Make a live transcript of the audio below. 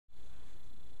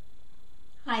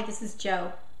Hi, this is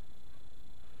Jo.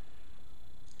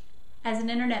 As an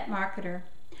internet marketer,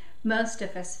 most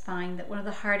of us find that one of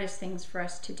the hardest things for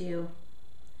us to do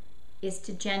is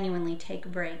to genuinely take a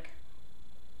break.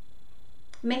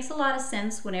 It makes a lot of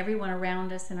sense when everyone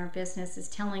around us in our business is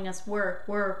telling us work,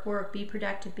 work, work, be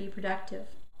productive, be productive.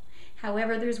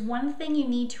 However, there's one thing you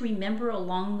need to remember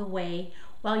along the way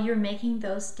while you're making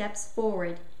those steps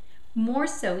forward, more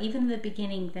so even in the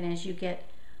beginning than as you get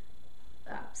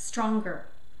stronger,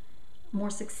 more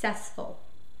successful,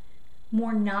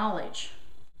 more knowledge.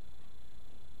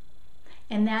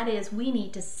 And that is, we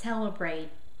need to celebrate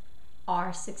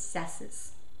our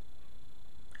successes,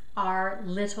 our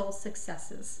little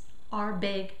successes, our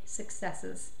big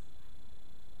successes.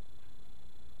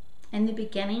 In the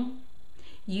beginning,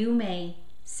 you may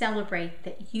celebrate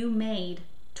that you made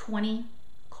 20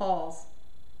 calls,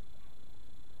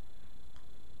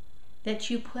 that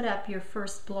you put up your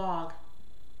first blog.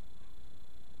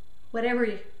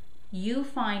 Whatever you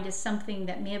find is something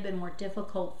that may have been more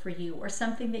difficult for you, or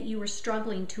something that you were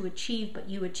struggling to achieve but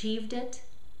you achieved it,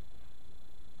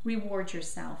 reward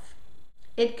yourself.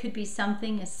 It could be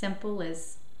something as simple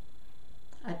as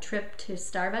a trip to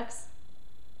Starbucks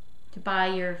to buy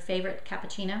your favorite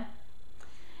cappuccino.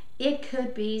 It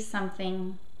could be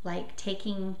something like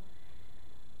taking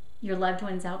your loved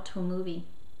ones out to a movie.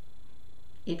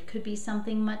 It could be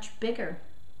something much bigger.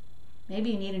 Maybe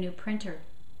you need a new printer.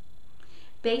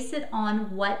 Base it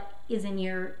on what is in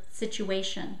your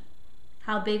situation.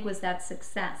 How big was that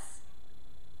success?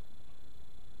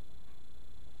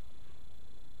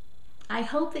 I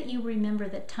hope that you remember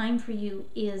that time for you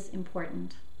is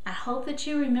important. I hope that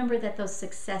you remember that those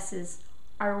successes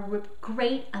are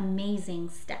great, amazing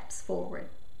steps forward.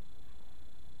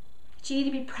 But you need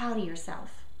to be proud of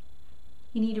yourself.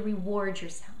 You need to reward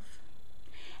yourself.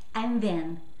 And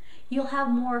then you'll have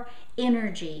more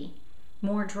energy,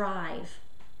 more drive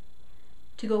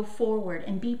to go forward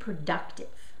and be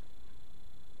productive.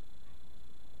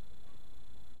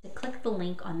 To click the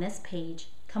link on this page,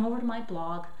 come over to my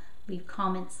blog, leave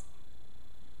comments,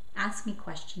 ask me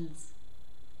questions.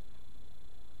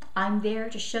 I'm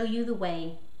there to show you the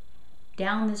way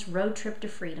down this road trip to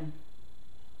freedom.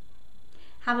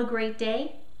 Have a great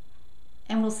day,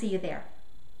 and we'll see you there.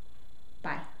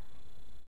 Bye.